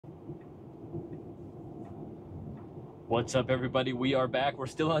What's up, everybody? We are back. We're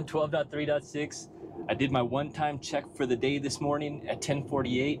still on 12.3.6. I did my one-time check for the day this morning at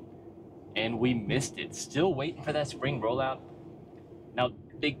 10:48, and we missed it. Still waiting for that spring rollout. Now,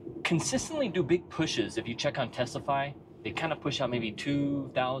 they consistently do big pushes. If you check on Testify, they kind of push out maybe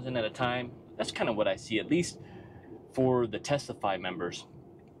 2,000 at a time. That's kind of what I see, at least for the Testify members.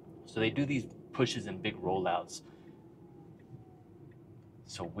 So they do these pushes and big rollouts.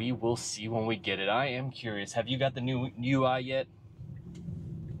 So we will see when we get it. I am curious. Have you got the new UI yet?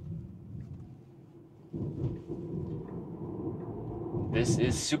 This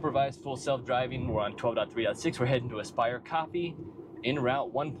is Supervised Full Self-Driving. We're on 12.3.6. We're heading to Aspire Coffee en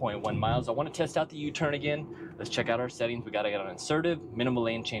route 1.1 miles. I want to test out the U-turn again. Let's check out our settings. We got to get on assertive, minimal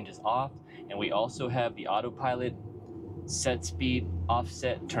lane changes off, and we also have the autopilot set speed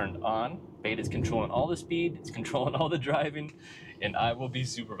offset turned on. Beta's controlling all the speed, it's controlling all the driving, and I will be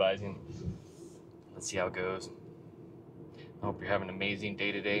supervising. Let's see how it goes. I hope you're having an amazing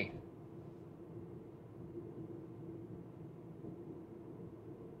day today.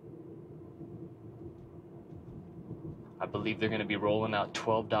 I believe they're going to be rolling out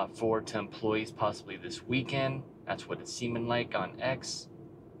 12.4 to employees possibly this weekend. That's what it's seeming like on X.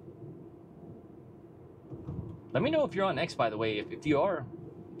 Let me know if you're on X, by the way. If you are,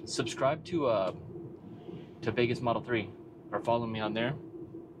 subscribe to Vegas Model 3 or follow me on there.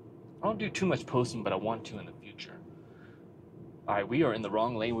 I don't do too much posting, but I want to in the future. All right, we are in the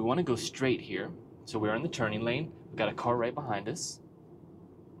wrong lane. We want to go straight here. So we're in the turning lane. We've got a car right behind us.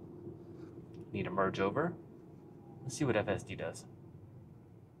 Need to merge over. Let's see what FSD does.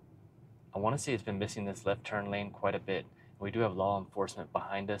 I want to say it's been missing this left turn lane quite a bit. We do have law enforcement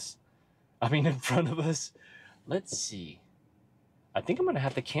behind us. I mean, in front of us. Let's see. I think I'm going to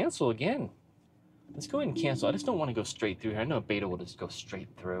have to cancel again. Let's go ahead and cancel. I just don't want to go straight through here. I know Beta will just go straight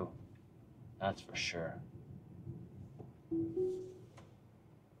through. That's for sure.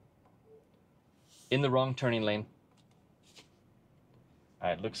 In the wrong turning lane. All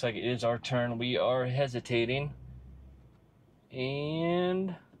right, looks like it is our turn. We are hesitating.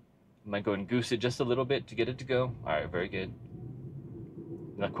 And I might go and goose it just a little bit to get it to go. All right, very good.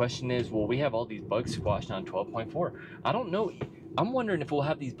 The question is, will we have all these bugs squashed on 12.4? I don't know. I'm wondering if we'll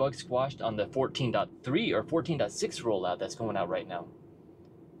have these bugs squashed on the 14.3 or 14.6 rollout that's going out right now.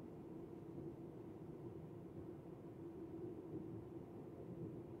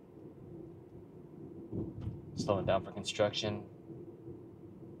 Slowing down for construction.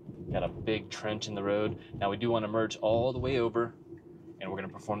 Got a big trench in the road. Now we do want to merge all the way over, and we're going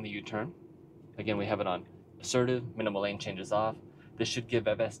to perform the U-turn. Again, we have it on assertive, minimal lane changes off. This should give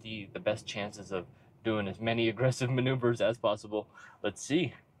FSD the best chances of doing as many aggressive maneuvers as possible. Let's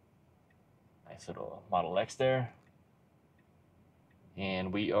see. Nice little Model X there.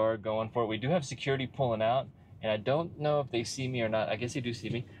 And we are going for it. We do have security pulling out, and I don't know if they see me or not. I guess they do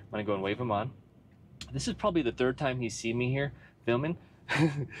see me. I'm going to go and wave them on. This is probably the third time he's seen me here filming. All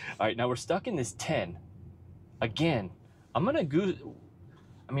right, now we're stuck in this 10. Again, I'm going to go...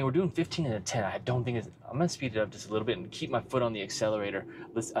 I mean, we're doing 15 and a 10. I don't think it's... I'm going to speed it up just a little bit and keep my foot on the accelerator.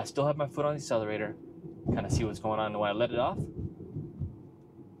 I still have my foot on the accelerator. Kind of see what's going on. When I let it off.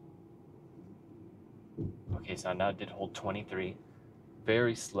 Okay, so now it did hold 23.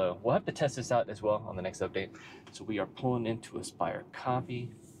 Very slow. We'll have to test this out as well on the next update. So we are pulling into Aspire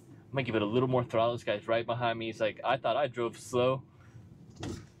Coffee. I'm going to give it a little more throttle. This guy's right behind me. He's like, I thought I drove slow.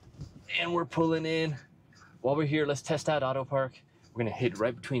 And we're pulling in. While we're here, let's test out Auto Park. We're going to hit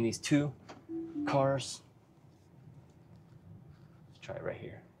right between these two cars. Let's try it right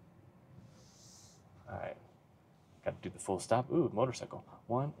here. All right. Got to do the full stop. Ooh, motorcycle.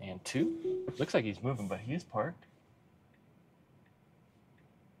 1 and 2. Looks like he's moving, but he is parked.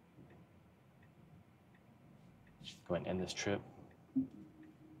 Go ahead and end this trip.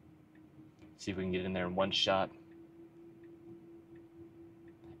 See if we can get in there in one shot.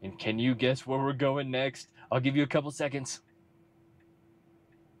 And can you guess where we're going next? I'll give you a couple seconds.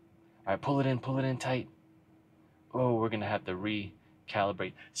 All right, pull it in tight. Oh, we're gonna have to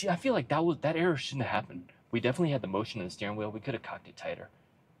recalibrate. See, I feel like that error shouldn't have happened. We definitely had the motion in the steering wheel. We could have cocked it tighter.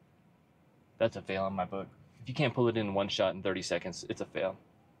 That's a fail on my book. If you can't pull it in one shot in 30 seconds, it's a fail.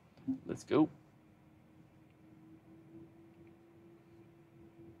 Let's go.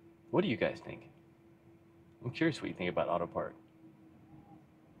 What do you guys think? I'm curious what you think about Auto Park.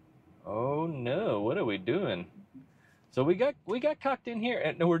 Oh no, what are we doing? So we got cocked in here,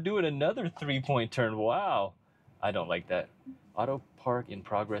 and we're doing another 3-point turn. Wow, I don't like that. Auto Park in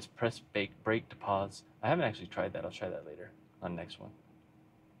progress. Press brake to pause. I haven't actually tried that. I'll try that later on the next one.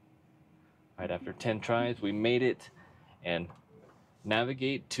 All right, after 10 tries, we made it, and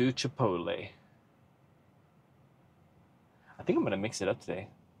navigate to Chipotle. I think I'm gonna mix it up today.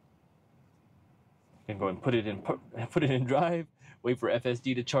 I'm gonna go and put it in drive, wait for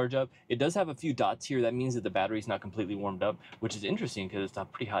FSD to charge up. It does have a few dots here. That means that the battery's not completely warmed up, which is interesting because it's a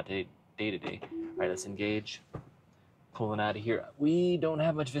pretty hot day today. All right, let's engage. Pulling out of here. We don't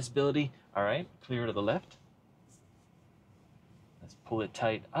have much visibility. All right, clear to the left. Let's pull it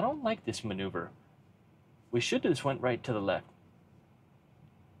tight. I don't like this maneuver. We should have just went right to the left.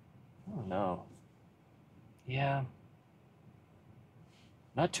 Oh no. Yeah.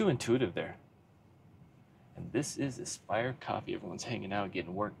 Not too intuitive there. And this is Aspire Coffee. Everyone's hanging out,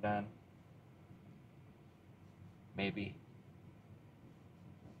 getting work done. Maybe.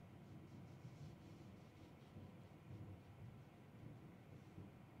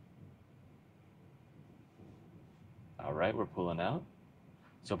 All right, we're pulling out.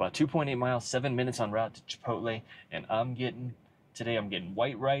 So about 2.8 miles, 7 minutes en route to Chipotle. And today I'm getting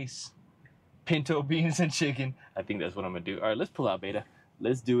white rice, pinto beans, and chicken. I think that's what I'm gonna do. All right, let's pull out, Beta.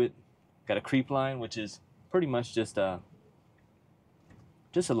 Let's do it. Got a creep line, which is pretty much just a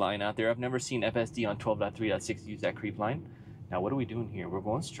line out there. I've never seen FSD on 12.3.6 use that creep line. Now, what are we doing here? We're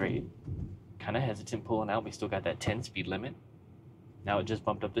going straight. Kind of hesitant pulling out. We still got that 10 speed limit. Now it just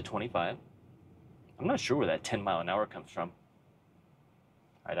bumped up to 25. I'm not sure where that 10 mile an hour comes from.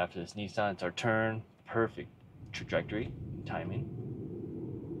 All right, after this Nissan, it's our turn. Perfect trajectory, timing.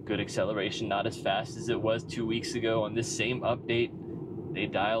 Good acceleration, not as fast as it was 2 weeks ago. On this same update, they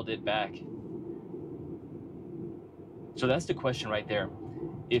dialed it back. So that's the question right there.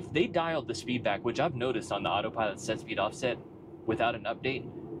 If they dialed the speed back, which I've noticed on the autopilot set speed offset without an update,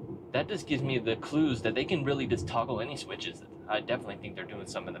 that just gives me the clues that they can really just toggle any switches. I definitely think they're doing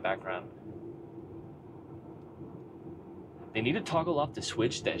something in the background. They need to toggle off the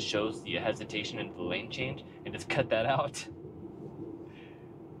switch that shows the hesitation and the lane change and just cut that out.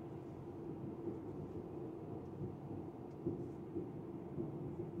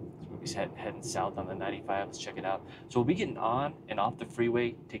 He's heading south on the 95. Let's check it out. So we'll be getting on and off the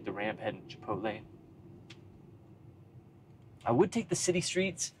freeway, take the ramp heading to Chipotle. I would take the city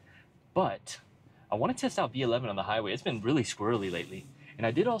streets, but I want to test out V11 on the highway. It's been really squirrely lately. And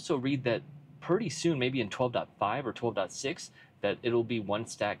I did also read that pretty soon, maybe in 12.5 or 12.6, that it'll be one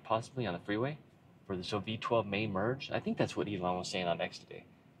stack possibly on the freeway for the V12 may merge. I think that's what Elon was saying on X today.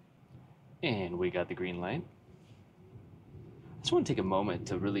 And we got the green light. I just want to take a moment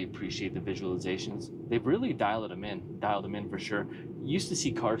to really appreciate the visualizations. They've really dialed them in for sure. You used to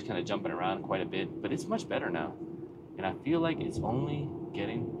see cars kind of jumping around quite a bit, but it's much better now. And I feel like it's only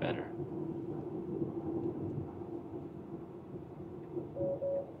getting better.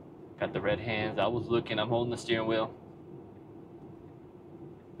 Got the red hands. I was looking, I'm holding the steering wheel.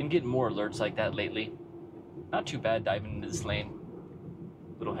 Been getting more alerts like that lately. Not too bad diving into this lane.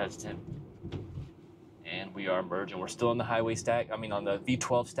 A little hesitant. And we are merging. We're still on the highway stack. I mean, on the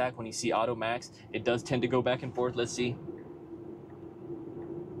V12 stack, when you see Auto Max, it does tend to go back and forth. Let's see.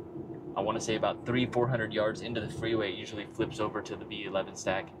 I want to say about 300-400 yards into the freeway, it usually flips over to the V11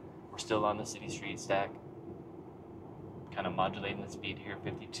 stack. We're still on the city street stack. Kind of modulating the speed here,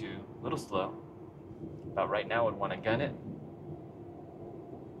 52. A little slow. About right now, I'd want to gun it.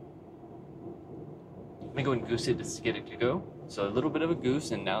 Let me go and goose it just to get it to go. So a little bit of a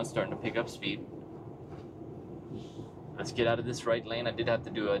goose, and now it's starting to pick up speed. Let's get out of this right lane. I did have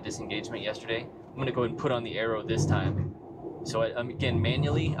to do a disengagement yesterday. I'm going to go ahead and put on the arrow this time. So again,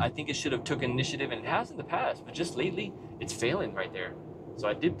 manually, I think it should have took initiative, and it has in the past, but just lately, it's failing right there. So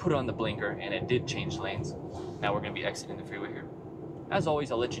I did put on the blinker, and it did change lanes. Now we're going to be exiting the freeway here. As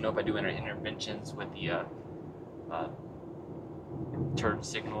always, I'll let you know if I do any interventions with the turn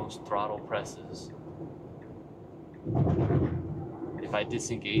signals, throttle presses. If I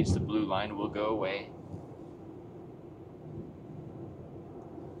disengage, the blue line will go away.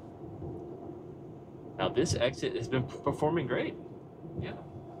 Now this exit has been performing great. Yeah.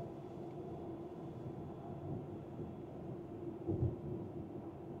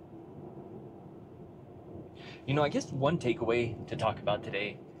 You know, I guess one takeaway to talk about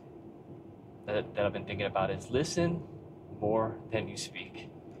today that I've been thinking about is listen more than you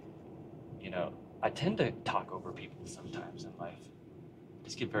speak. You know, I tend to talk over people sometimes in life.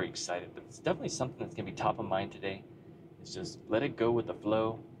 Just get very excited, but it's definitely something that's gonna be top of mind today. It's just let it go with the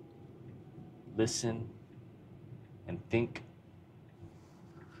flow. Listen and think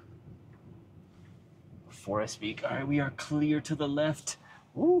before I speak. All right, we are clear to the left.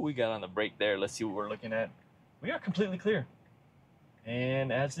 Ooh, we got on the brake there. Let's see what we're looking at. We are completely clear.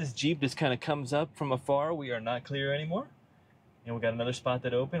 And as this Jeep just kind of comes up from afar, we are not clear anymore. And we got another spot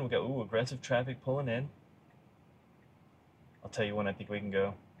that opened. We got, ooh, aggressive traffic pulling in. I'll tell you when I think we can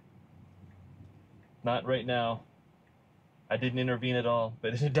go. Not right now. I didn't intervene at all,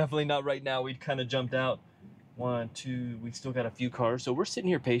 but definitely not right now. We kind of jumped out. 1, 2, we still got a few cars. So we're sitting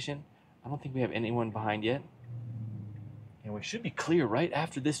here patient. I don't think we have anyone behind yet. And we should be clear right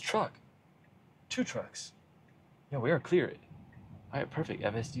after this truck. 2 trucks. Yeah, we are clear. All right, perfect.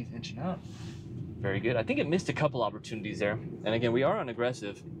 FSD's inching out. Very good. I think it missed a couple opportunities there. And again, we are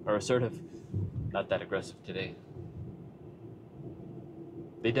unaggressive or assertive. Not that aggressive today.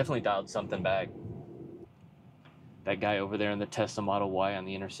 They definitely dialed something back. That guy over there in the Tesla Model Y on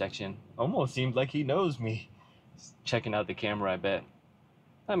the intersection almost seems like he knows me. He's checking out the camera, I bet.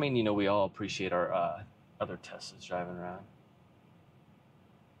 I mean, you know, we all appreciate our other Teslas driving around.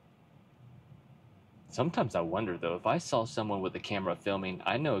 Sometimes I wonder, though, if I saw someone with a camera filming,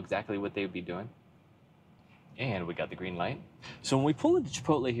 I know exactly what they would be doing. And we got the green light. So when we pull into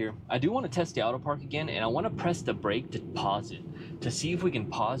Chipotle here, I do want to test the auto park again, and I want to press the brake to pause it, to see if we can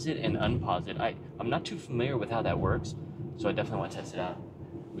pause it and unpause it. I'm not too familiar with how that works, so I definitely want to test it out.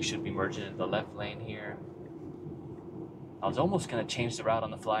 We should be merging into the left lane here. I was almost going to change the route on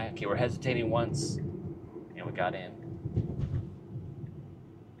the fly. Okay, we're hesitating once, and we got in.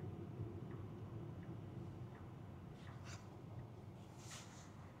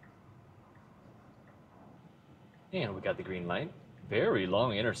 And we got the green light. Very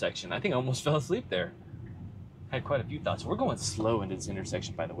long intersection. I think I almost fell asleep there. Had quite a few thoughts. We're going slow into this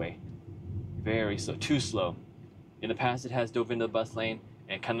intersection, by the way. Very slow, too slow. In the past, it has dove into the bus lane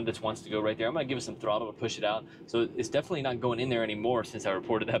and kind of just wants to go right there. I'm gonna give it some throttle to push it out. So it's definitely not going in there anymore since I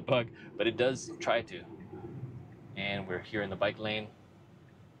reported that bug, but it does try to. And we're here in the bike lane.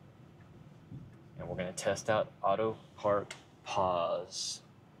 And we're gonna test out auto park pause.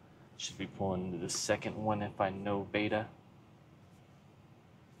 Should be pulling into the second one if I know beta.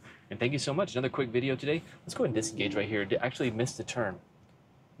 And thank you so much. Another quick video today. Let's go ahead and disengage right here. Actually missed the turn.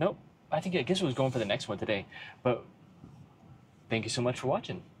 Nope. I guess it was going for the next one today. But thank you so much for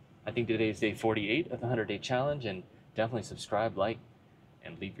watching. I think today is day 48 of the 100-day challenge, and definitely subscribe, like,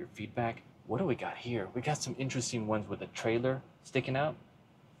 and leave your feedback. What do we got here? We got some interesting ones with a trailer sticking out.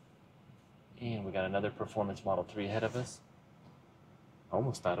 And we got another Performance Model 3 ahead of us. I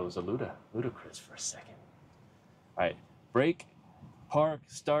almost thought it was a ludicrous for a second. All right, brake, park,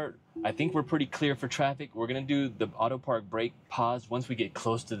 start. I think we're pretty clear for traffic. We're gonna do the auto park brake pause once we get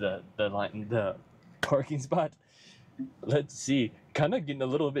close to the parking spot. Let's see, kind of getting a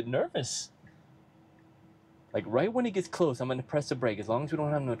little bit nervous. Like right when it gets close, I'm gonna press the brake. As long as we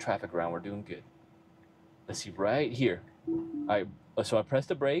don't have no traffic around, we're doing good. Let's see, right here. All right, so I press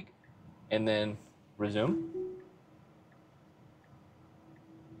the brake and then resume.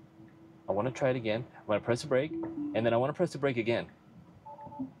 I want to try it again. I want to press the brake, and then I want to press the brake again.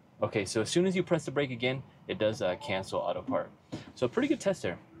 Okay, so as soon as you press the brake again, it does cancel auto park. So a pretty good test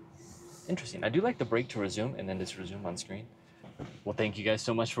there. Interesting. I do like the brake to resume, and then just resume on screen. Well, thank you guys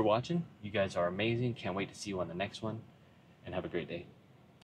so much for watching. You guys are amazing. Can't wait to see you on the next one, and have a great day.